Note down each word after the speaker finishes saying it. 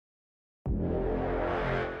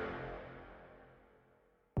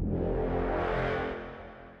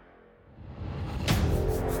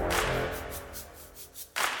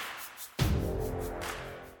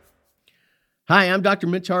Hi, I'm Dr.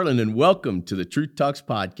 Mitch Harlan, and welcome to the Truth Talks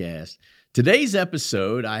podcast. Today's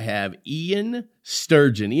episode, I have Ian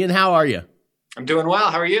Sturgeon. Ian, how are you? I'm doing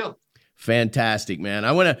well. How are you? Fantastic, man.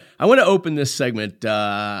 I want to open this segment.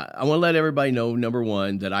 I want to let everybody know, number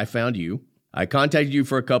one, that I found you. I contacted you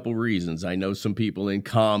for a couple reasons. I know some people in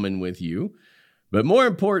common with you, but more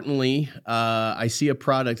importantly, I see a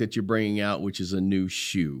product that you're bringing out, which is a new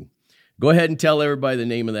shoe. Go ahead and tell everybody the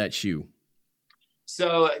name of that shoe.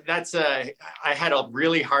 So I had a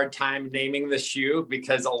really hard time naming the shoe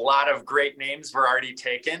because a lot of great names were already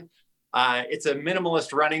taken. It's a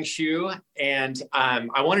minimalist running shoe, and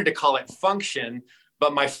I wanted to call it Function,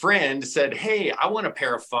 but my friend said, "Hey, I want a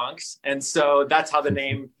pair of Funcs," and so that's how the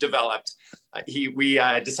name developed. We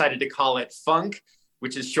decided to call it Func,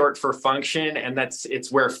 which is short for function, and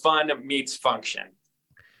it's where fun meets function.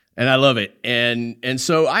 And I love it. And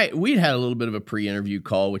so we'd had a little bit of a pre-interview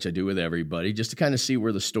call, which I do with everybody, just to kind of see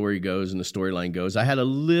where the story goes and the storyline goes. I had a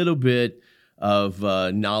little bit of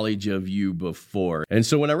knowledge of you before. And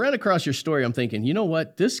so when I ran across your story, I'm thinking, you know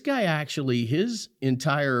what? This guy actually, his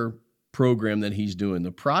entire program that he's doing,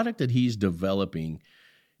 the product that he's developing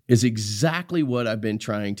is exactly what I've been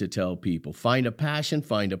trying to tell people. Find a passion,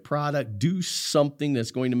 find a product, do something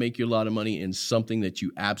that's going to make you a lot of money and something that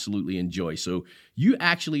you absolutely enjoy. So you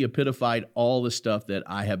actually epitomified all the stuff that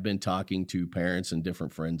I have been talking to parents and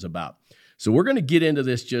different friends about. So we're going to get into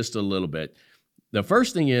this just a little bit. The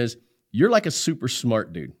first thing is, you're like a super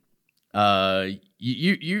smart dude.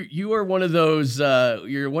 You are one of those,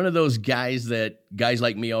 you're one of those guys that guys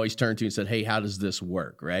like me always turn to and said, "Hey, how does this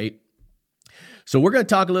work?" Right? So we're going to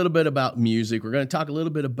talk a little bit about music. We're going to talk a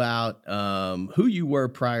little bit about who you were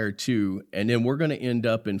prior to, and then we're going to end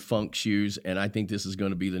up in Func shoes, and I think this is going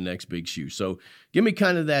to be the next big shoe. So give me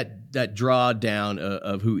kind of that drawdown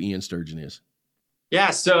of who Ian Sturgeon is. Yeah,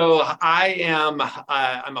 so I'm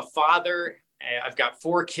a father. I've got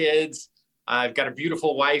 4 kids. I've got a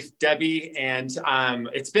beautiful wife, Debbie, and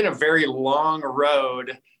it's been a very long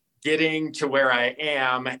road getting to where I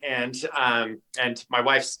am, and my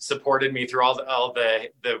wife supported me through all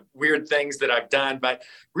the weird things that I've done. But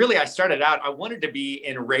really, I started out, I wanted to be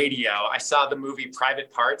in radio. I saw the movie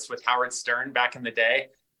Private Parts with Howard Stern back in the day,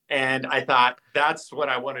 and I thought, that's what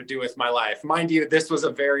I want to do with my life. Mind you, this was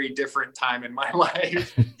a very different time in my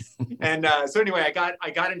life. And so anyway,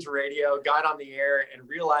 I got into radio, got on the air, and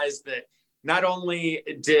realized that not only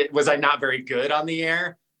was I not very good on the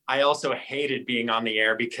air, I also hated being on the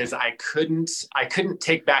air because I couldn't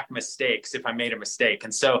take back mistakes if I made a mistake.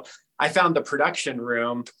 And so I found the production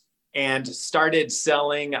room and started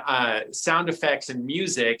selling sound effects and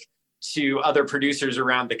music to other producers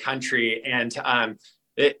around the country. And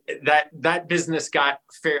that business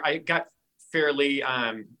I got fairly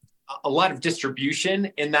a lot of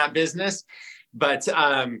distribution in that business. But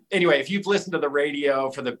anyway, if you've listened to the radio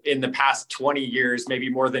in the past 20 years, maybe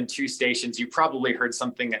more than 2 stations, you probably heard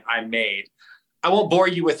something that I made. I won't bore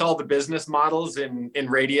you with all the business models in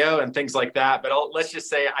radio and things like that, but let's just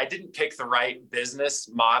say I didn't pick the right business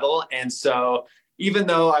model. And so even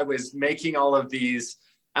though I was making all of these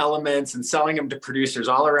elements and selling them to producers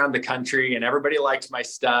all around the country and everybody liked my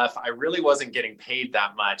stuff, I really wasn't getting paid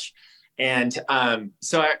that much. And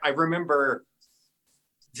so I remember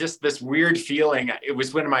just this weird feeling. It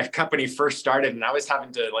was when my company first started and I was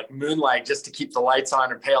having to moonlight just to keep the lights on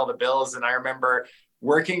and pay all the bills. And I remember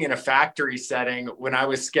working in a factory setting when I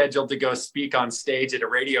was scheduled to go speak on stage at a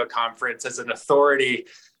radio conference as an authority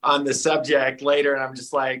on the subject later. And I'm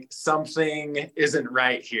just like, something isn't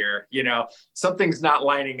right here. Something's not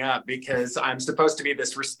lining up because I'm supposed to be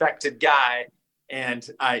this respected guy. And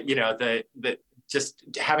just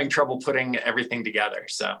having trouble putting everything together.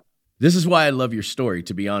 So this is why I love your story,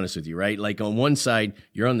 to be honest with you, right? Like on one side,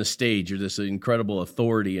 you're on the stage, you're this incredible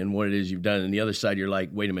authority in what it is you've done. And the other side, you're like,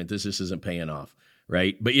 wait a minute, this isn't paying off,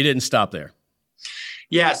 right? But you didn't stop there.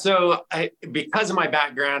 Yeah. So because of my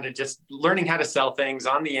background and just learning how to sell things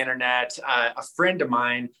on the internet, a friend of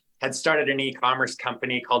mine had started an e-commerce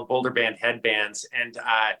company called Boulder Band Headbands. And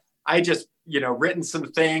I just, written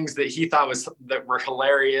some things that he thought that were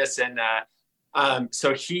hilarious. And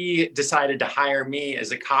so he decided to hire me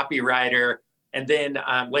as a copywriter and then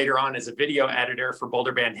later on as a video editor for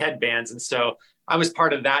Boulder Band Headbands. And so I was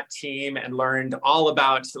part of that team and learned all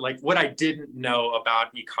about what I didn't know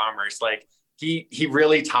about e-commerce. He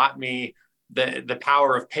really taught me the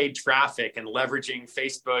power of paid traffic and leveraging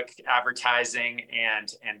Facebook advertising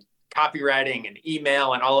and copywriting and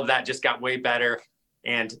email, and all of that just got way better.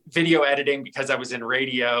 And video editing, because I was in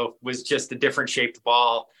radio, was just a different shaped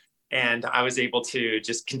ball. And I was able to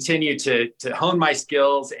just continue to hone my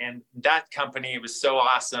skills. And that company was so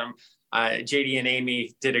awesome. JD and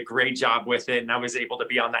Amy did a great job with it. And I was able to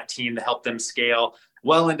be on that team to help them scale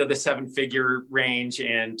well into the 7-figure range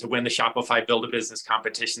and to win the Shopify Build a Business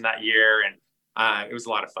competition that year. And it was a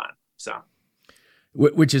lot of fun. So,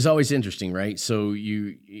 which is always interesting, right? So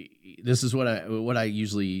this is what I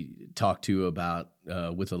usually talk to about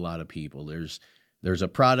with a lot of people. There's a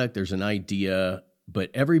product, there's an idea, but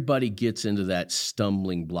everybody gets into that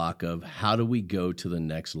stumbling block of how do we go to the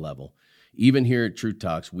next level? Even here at Truth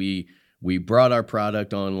Talks, we brought our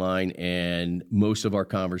product online, and most of our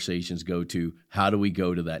conversations go to how do we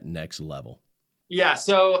go to that next level? Yeah,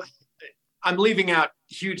 so I'm leaving out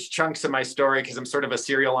huge chunks of my story because I'm sort of a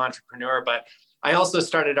serial entrepreneur, but I also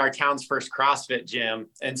started our town's first CrossFit gym.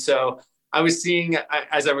 And so I was seeing,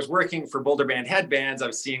 as I was working for Boulder Band headbands, I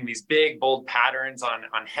was seeing these big, bold patterns on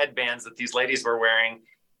headbands that these ladies were wearing.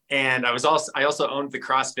 And I also owned the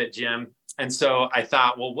CrossFit gym. And so I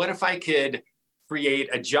thought, well, what if I could create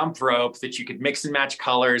a jump rope that you could mix and match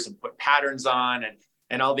colors and put patterns on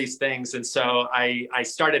and all these things. And so I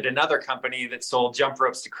started another company that sold jump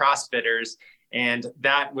ropes to CrossFitters. And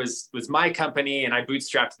that was my company. And I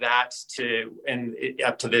bootstrapped that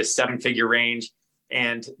up to this 7-figure range,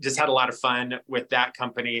 and just had a lot of fun with that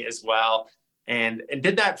company as well. And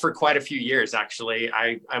did that for quite a few years, actually.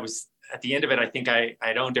 I was at the end of it, I think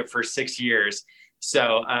I'd owned it for 6 years.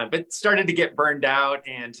 So, but started to get burned out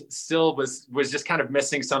and still was just kind of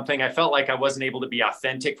missing something. I felt like I wasn't able to be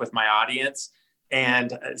authentic with my audience.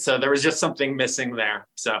 And so there was just something missing there.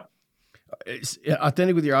 So it's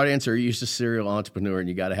authentic with your audience, or are you just a serial entrepreneur and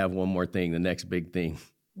you got to have one more thing, the next big thing?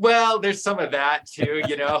 Well, there's some of that too,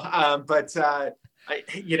 but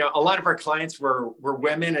a lot of our clients were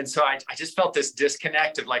women. And so I just felt this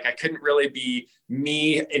disconnect of like, I couldn't really be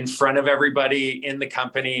me in front of everybody in the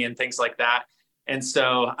company and things like that. And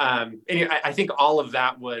so anyway, I think all of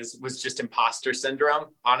that was just imposter syndrome,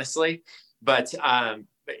 honestly. But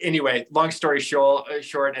anyway, long story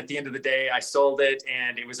short, at the end of the day, I sold it,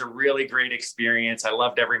 and it was a really great experience. I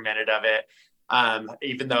loved every minute of it.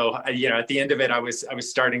 Even though, at the end of it, I was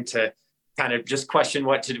starting to kind of just question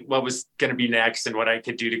what was going to be next and what I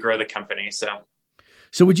could do to grow the company.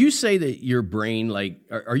 So would you say that your brain, like,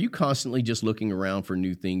 are you constantly just looking around for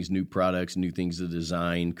new things, new products, new things to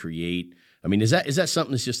design, create? I mean, is that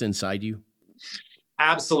something that's just inside you?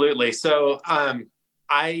 Absolutely. So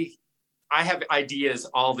I have ideas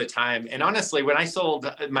all the time. And honestly, when I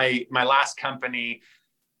sold my last company,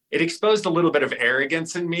 it exposed a little bit of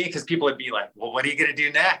arrogance in me, because people would be like, well, what are you going to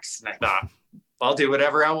do next? And I thought, I'll do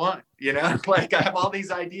whatever I want, like I have all these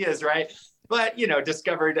ideas, right? But,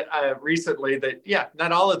 discovered recently that,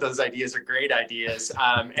 not all of those ideas are great ideas.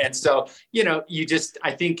 And so,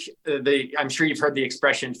 I think I'm sure you've heard the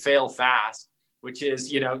expression fail fast, which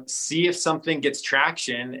is, see if something gets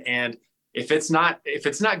traction. And if it's not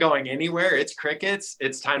going anywhere, it's crickets,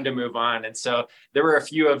 it's time to move on. And so there were a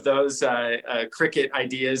few of those cricket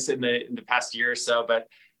ideas in the past year or so, but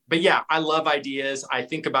yeah, I love ideas. I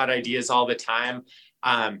think about ideas all the time.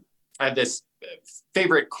 I have this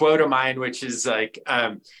favorite quote of mine, which is like,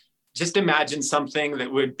 just imagine something that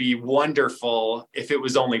would be wonderful if it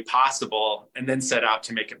was only possible, and then set out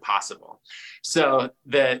to make it possible. So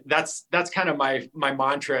that's kind of my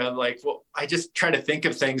mantra. Like, well, I just try to think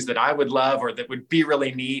of things that I would love or that would be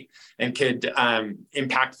really neat and could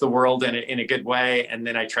impact the world in a good way. And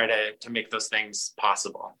then I try to make those things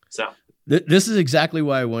possible. So this is exactly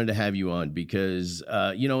why I wanted to have you on, because,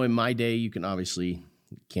 in my day, you can obviously,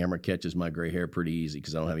 camera catches my gray hair pretty easy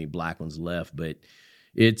because I don't have any black ones left, but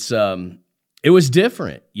it was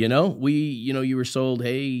different. You were sold,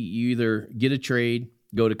 hey, you either get a trade,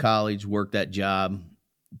 go to college, work that job,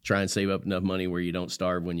 try and save up enough money where you don't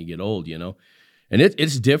starve when you get old, and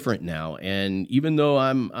it's different now. And even though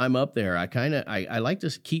I'm up there, I like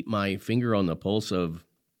to keep my finger on the pulse of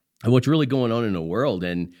what's really going on in the world.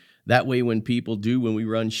 And that way, when we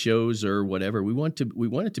run shows or whatever, we want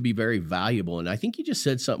it to be very valuable. And I think you just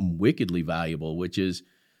said something wickedly valuable, which is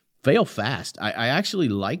fail fast. I actually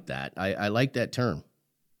like that. I like that term.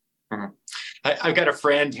 Mm-hmm. I've got a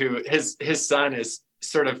friend who his son is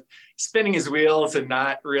sort of spinning his wheels and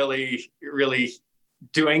not really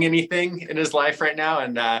doing anything in his life right now.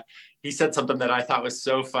 And he said something that I thought was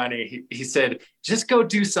so funny. He said, just go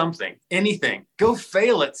do something, anything, go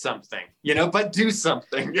fail at something, but do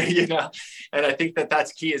something, And I think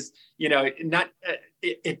that's key is,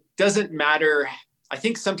 it doesn't matter. I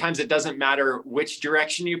think sometimes it doesn't matter which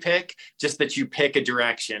direction you pick, just that you pick a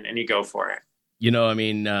direction and you go for it.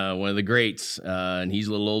 One of the greats, and he's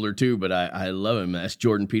a little older too, but I love him. That's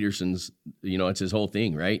Jordan Peterson's, it's his whole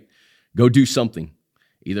thing, right? Go do something.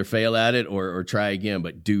 either fail at it or try again,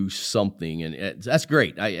 but do something. And that's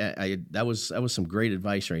great. That was some great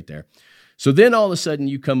advice right there. So then all of a sudden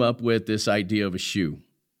you come up with this idea of a shoe.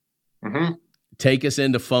 Mm-hmm. Take us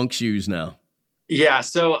into Func shoes now. Yeah.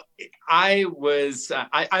 So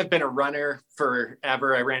I've been a runner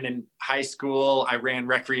forever. I ran in high school. I ran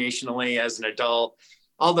recreationally as an adult,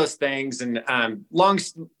 all those things. And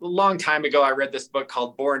long time ago, I read this book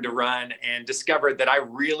called Born to Run and discovered that I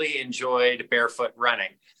really enjoyed barefoot running,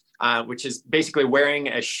 which is basically wearing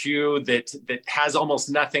a shoe that has almost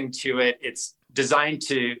nothing to it. It's designed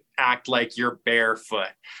to act like you're barefoot.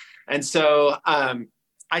 And so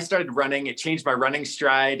I started running. It changed my running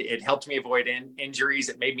stride. It helped me avoid injuries.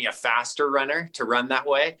 It made me a faster runner to run that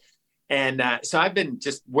way. And so I've been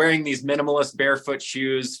just wearing these minimalist barefoot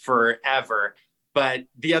shoes forever. But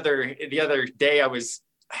the other day I was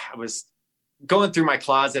going through my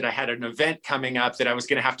closet. I had an event coming up that I was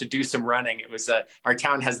going to have to do some running. It was our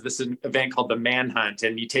town has this event called the Manhunt,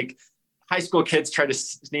 and you take high school kids try to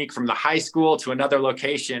sneak from the high school to another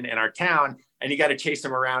location in our town, and you got to chase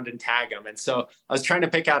them around and tag them. And so I was trying to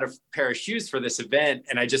pick out a pair of shoes for this event,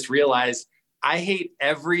 and I just realized I hate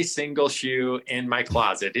every single shoe in my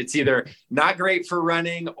closet. It's either not great for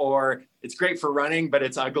running or it's great for running, but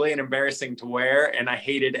it's ugly and embarrassing to wear. And I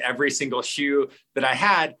hated every single shoe that I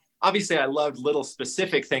had. Obviously, I loved little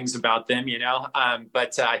specific things about them,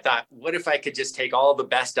 but I thought, what if I could just take all the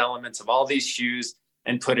best elements of all these shoes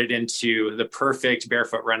and put it into the perfect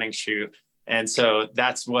barefoot running shoe? And so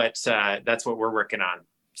that's what we're working on.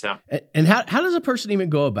 So, and how does a person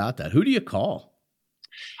even go about that? Who do you call?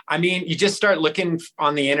 I mean, you just start looking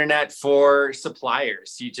on the internet for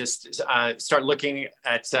suppliers. You just start looking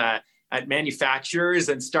at manufacturers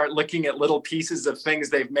and start looking at little pieces of things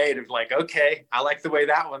they've made of like, okay, I like the way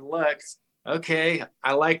that one looks. Okay,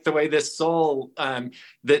 I like the way this sole,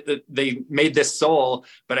 that they made this sole,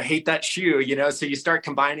 but I hate that shoe, So you start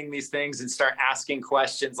combining these things and start asking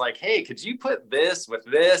questions like, hey, could you put this with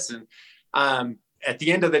this? And at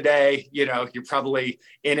the end of the day, you're probably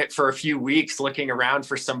in it for a few weeks looking around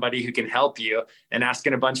for somebody who can help you and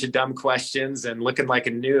asking a bunch of dumb questions and looking like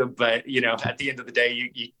a noob. But, at the end of the day,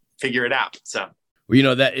 you figure it out. So.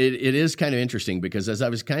 Well, that it is kind of interesting because as I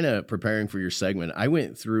was kind of preparing for your segment, I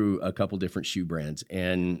went through a couple different shoe brands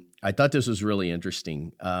and I thought this was really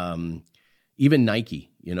interesting. Even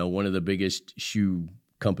Nike, one of the biggest shoe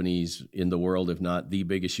companies in the world, if not the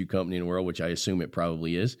biggest shoe company in the world, which I assume it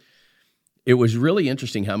probably is. It was really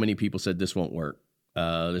interesting how many people said this won't work.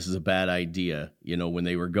 This is a bad idea, when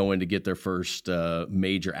they were going to get their first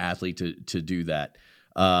major athlete to do that.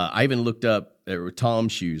 I even looked up Tom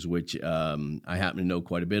shoes, which I happen to know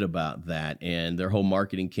quite a bit about that. And their whole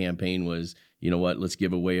marketing campaign was, let's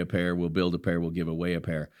give away a pair. We'll build a pair. We'll give away a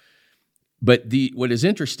pair. But what is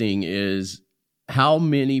interesting is how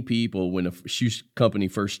many people, when a shoe company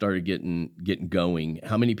first started getting going,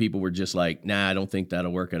 how many people were just like, nah, I don't think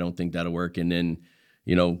that'll work. I don't think that'll work. And then,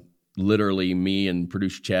 literally me and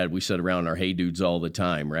producer Chad, we sit around our hey dudes all the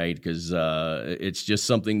time, right? Because it's just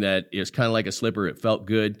something that is kind of like a slipper. It felt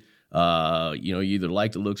good. You either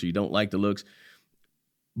like the looks or you don't like the looks.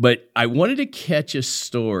 But I wanted to catch a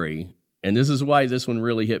story, and this is why this one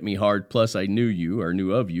really hit me hard. Plus, I knew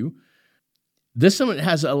of you. This one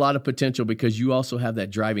has a lot of potential because you also have that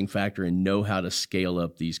driving factor and know how to scale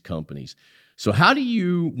up these companies. So how do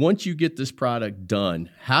you, once you get this product done,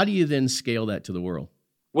 how do you then scale that to the world?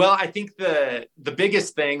 Well, I think the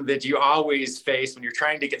biggest thing that you always face when you're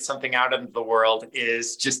trying to get something out into the world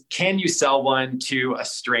is just, can you sell one to a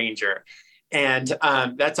stranger? And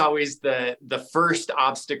that's always the first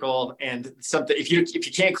obstacle. And something, if you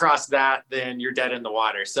can't cross that, then you're dead in the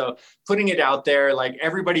water. So putting it out there, like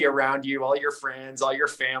everybody around you, all your friends, all your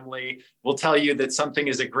family will tell you that something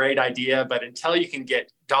is a great idea. But until you can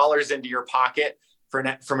get dollars into your pocket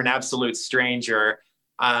from an absolute stranger,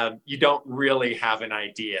 you don't really have an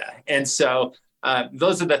idea. And so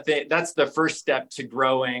those are the things. That's the first step to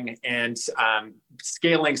growing and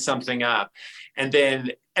scaling something up. And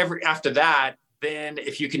then after that, then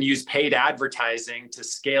if you can use paid advertising to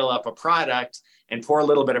scale up a product and pour a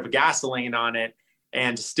little bit of gasoline on it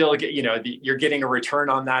and still get, you're getting a return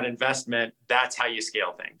on that investment, that's how you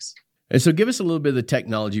scale things. And so give us a little bit of the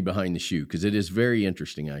technology behind the shoe, because it is very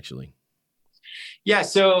interesting, actually. Yeah,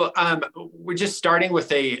 so we're just starting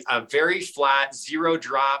with a very flat, zero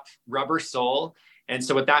drop rubber sole. And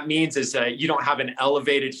so what that means is you don't have an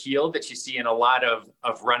elevated heel that you see in a lot of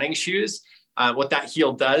running shoes. What that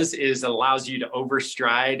heel does is it allows you to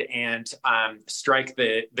overstride and strike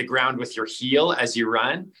the ground with your heel as you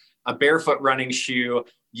run. A barefoot running shoe,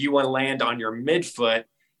 you want to land on your midfoot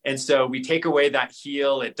And so we take away that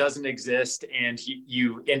heel, it doesn't exist, and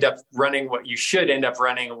you end up running what you should end up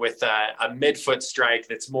running with a midfoot strike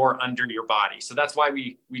that's more under your body. So that's why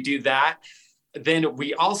we do that. Then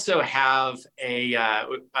we also have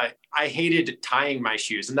I hated tying my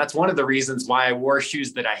shoes. And that's one of the reasons why I wore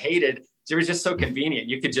shoes that I hated. They were just so convenient.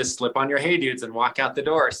 You could just slip on your Hey Dudes and walk out the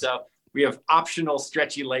door. So we have optional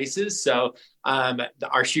stretchy laces. So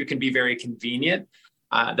our shoe can be very convenient.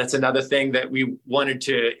 That's another thing that we wanted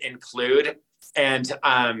to include. And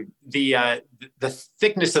the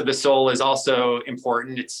thickness of the sole is also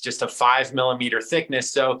important. It's just a 5 millimeter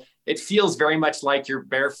thickness. So it feels very much like you're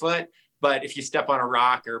barefoot. But if you step on a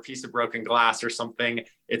rock or a piece of broken glass or something,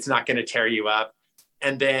 it's not going to tear you up.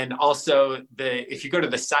 And then also if you go to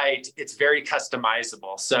the site, it's very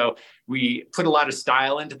customizable. So we put a lot of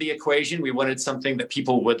style into the equation. We wanted something that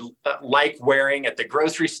people would like wearing at the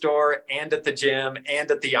grocery store and at the gym and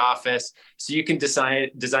at the office. So you can design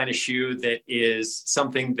a shoe that is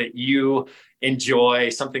something that you enjoy,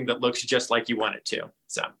 something that looks just like you want it to.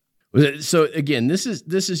 So again, this is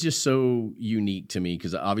just so unique to me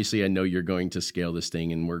because obviously I know you're going to scale this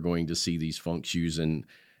thing and we're going to see these Func shoes. And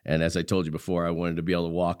as I told you before, I wanted to be able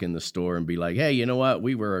to walk in the store and be like, hey, you know what?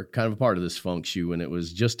 We were kind of a part of this Func shoe and it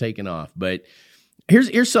was just taken off. But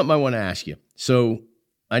here's something I want to ask you. So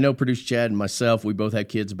I know producer Chad and myself, we both have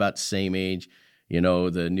kids about the same age, you know,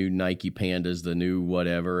 the new Nike Pandas, the new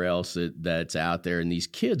whatever else that's out there. And these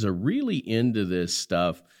kids are really into this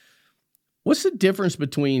stuff. What's the difference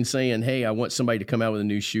between saying, hey, I want somebody to come out with a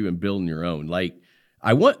new shoe and building your own? Like,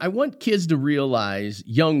 I want kids to realize,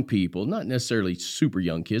 young people, not necessarily super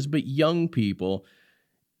young kids, but young people,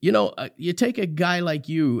 you know, you take a guy like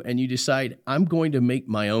you and you decide, I'm going to make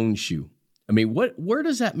my own shoe. I mean, where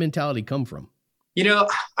does that mentality come from? You know,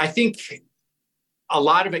 I think a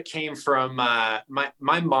lot of it came from my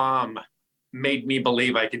mom made me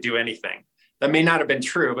believe I could do anything. That may not have been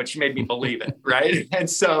true, but she made me believe it, right? And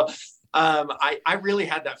so I really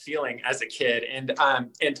had that feeling as a kid.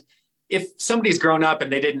 And if somebody's grown up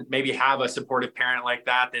and they didn't maybe have a supportive parent like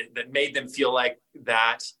that made them feel like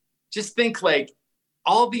that, just think like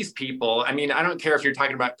all these people, I mean, I don't care if you're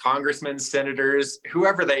talking about congressmen, senators,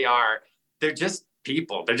 whoever they are, they're just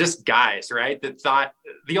people. They're just guys, right? That thought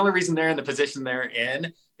the only reason they're in the position they're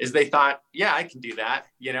in is they thought, yeah, I can do that,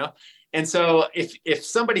 you know? And so if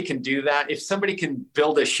somebody can do that, if somebody can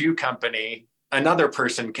build a shoe company, another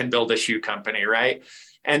person can build a shoe company, right?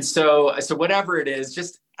 And so whatever it is,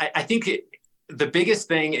 just I think the biggest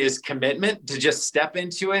thing is commitment to just step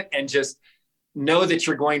into it and just know that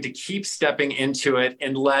you're going to keep stepping into it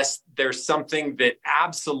unless there's something that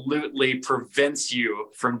absolutely prevents you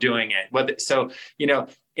from doing it. So, you know,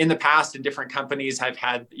 in the past in different companies, I've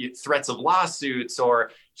had threats of lawsuits or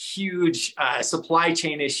huge supply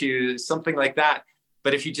chain issues, something like that.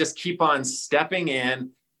 But if you just keep on stepping in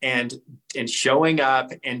and showing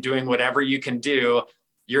up and doing whatever you can do,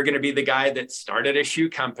 you're going to be the guy that started a shoe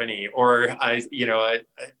company or,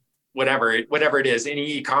 whatever it is, any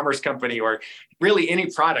e-commerce company or really any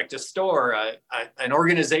product, a store, an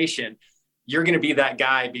organization. You're going to be that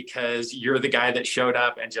guy because you're the guy that showed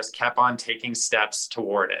up and just kept on taking steps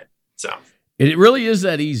toward it. So it really is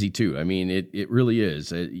that easy too. I mean, it really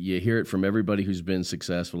is. You hear it from everybody who's been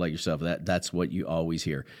successful like yourself. That's what you always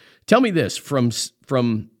hear. Tell me this, from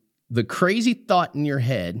the crazy thought in your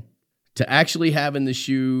head to actually having the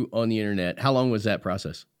shoe on the internet, how long was that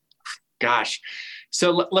process? Gosh.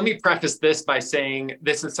 So let me preface this by saying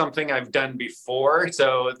this is something I've done before.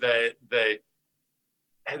 So the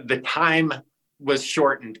time was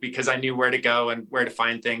shortened because I knew where to go and where to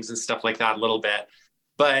find things and stuff like that a little bit.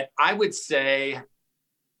 But I would say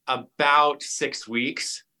about 6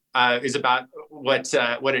 weeks is about what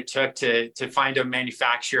it took to find a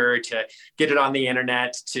manufacturer, to get it on the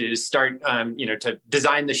internet, to start, to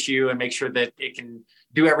design the shoe and make sure that it can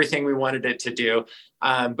do everything we wanted it to do.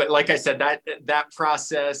 But like I said, that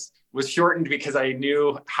process was shortened because I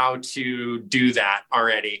knew how to do that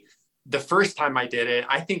already. The first time I did it,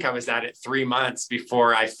 I think I was at it 3 months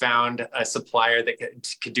before I found a supplier that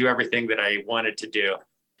could do everything that I wanted to do.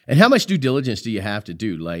 And how much due diligence do you have to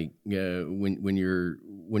do? Like when you're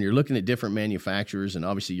looking at different manufacturers, and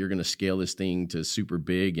obviously you're going to scale this thing to super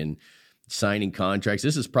big and signing contracts.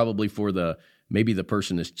 This is probably for maybe the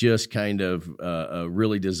person that's just kind of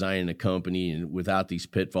really designing a company and without these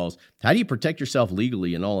pitfalls. How do you protect yourself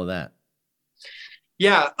legally and all of that?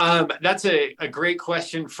 Yeah, that's a great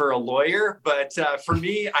question for a lawyer. But for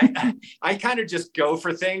me, I kind of just go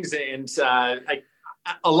for things. And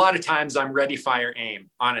a lot of times I'm ready, fire, aim,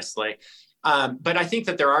 honestly. But I think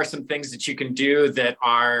that there are some things that you can do that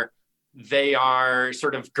are they are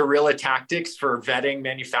sort of guerrilla tactics for vetting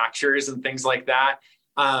manufacturers and things like that.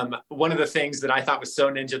 One of the things that I thought was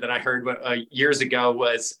so ninja that I heard years ago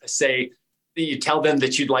was, say, you tell them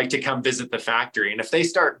that you'd like to come visit the factory. And if they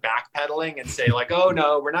start backpedaling and say like, oh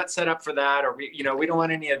no, we're not set up for that, or we don't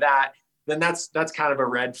want any of that, then that's kind of a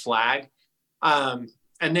red flag.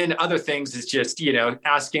 And then other things is just,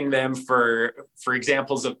 asking them for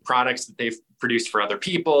examples of products that they've produced for other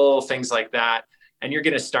people, things like that. And you're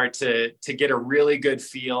going to start to get a really good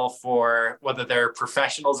feel for whether they're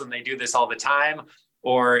professionals and they do this all the time,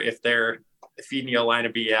 or if they're feeding you a line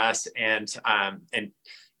of BS and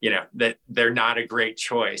that they're not a great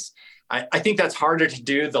choice. I think that's harder to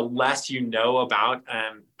do the less you know about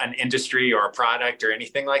an industry or a product or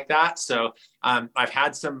anything like that. So I've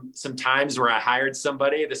had some times where I hired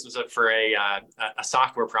somebody. This was for a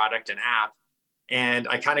software product, an app, and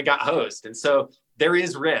I kind of got hosed. And so there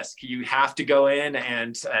is risk. You have to go in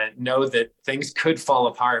and know that things could fall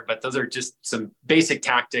apart. But those are just some basic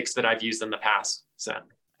tactics that I've used in the past. So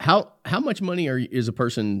how much money is a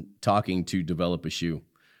person talking to develop a shoe?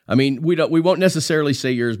 I mean, we won't necessarily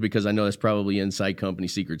say yours because I know that's probably inside company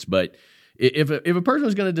secrets. But if a person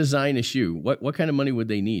was going to design a shoe, what kind of money would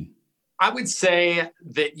they need? I would say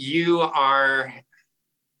that you are.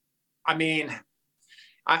 I mean,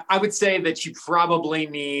 I would say that you probably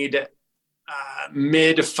need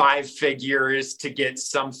mid 5 figures to get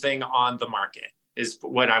something on the market. Is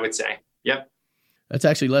what I would say. Yep. That's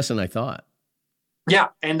actually less than I thought. Yeah,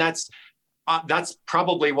 and that's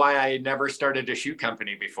probably why I never started a shoe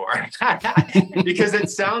company before, because it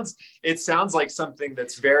sounds like something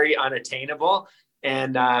that's very unattainable.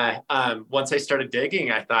 And once I started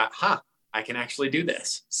digging, I thought, I can actually do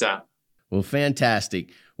this. So, well,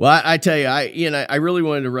 fantastic. Well, I tell you, I really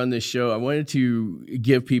wanted to run this show. I wanted to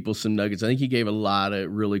give people some nuggets. I think you gave a lot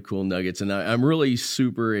of really cool nuggets, and I'm really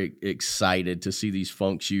super excited to see these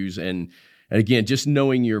Func shoes. And again, just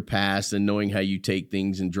knowing your past and knowing how you take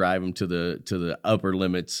things and drive them to the upper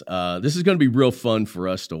limits, this is going to be real fun for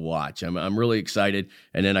us to watch. I'm really excited,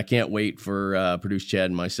 and then I can't wait for Produce Chad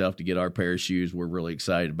and myself to get our pair of shoes. We're really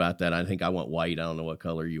excited about that. I think I want white. I don't know what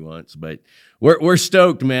color you want, but we're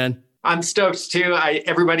stoked, man. I'm stoked too.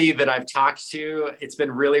 Everybody that I've talked to, it's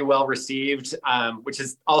been really well received, which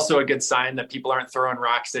is also a good sign that people aren't throwing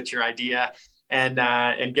rocks at your idea and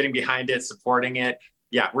getting behind it, supporting it.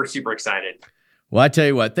 Yeah, we're super excited. Well, I tell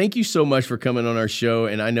you what, thank you so much for coming on our show.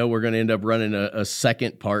 And I know we're going to end up running a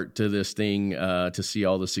second part to this thing to see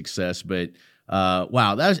all the success. But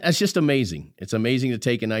wow, that's just amazing. It's amazing to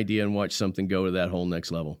take an idea and watch something go to that whole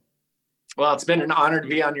next level. Well, it's been an honor to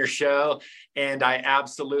be on your show. And I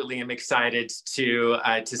absolutely am excited to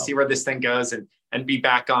see where this thing goes and be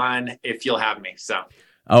back on if you'll have me. So.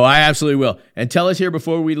 Oh, I absolutely will. And tell us here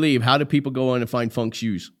before we leave, how do people go on and find Func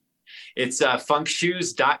shoes? It's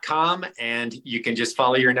funcshoes.com, and you can just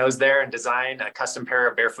follow your nose there and design a custom pair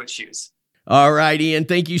of barefoot shoes. All right, Ian.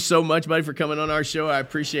 Thank you so much, buddy, for coming on our show. I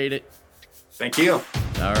appreciate it. Thank you.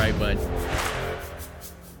 All right, bud.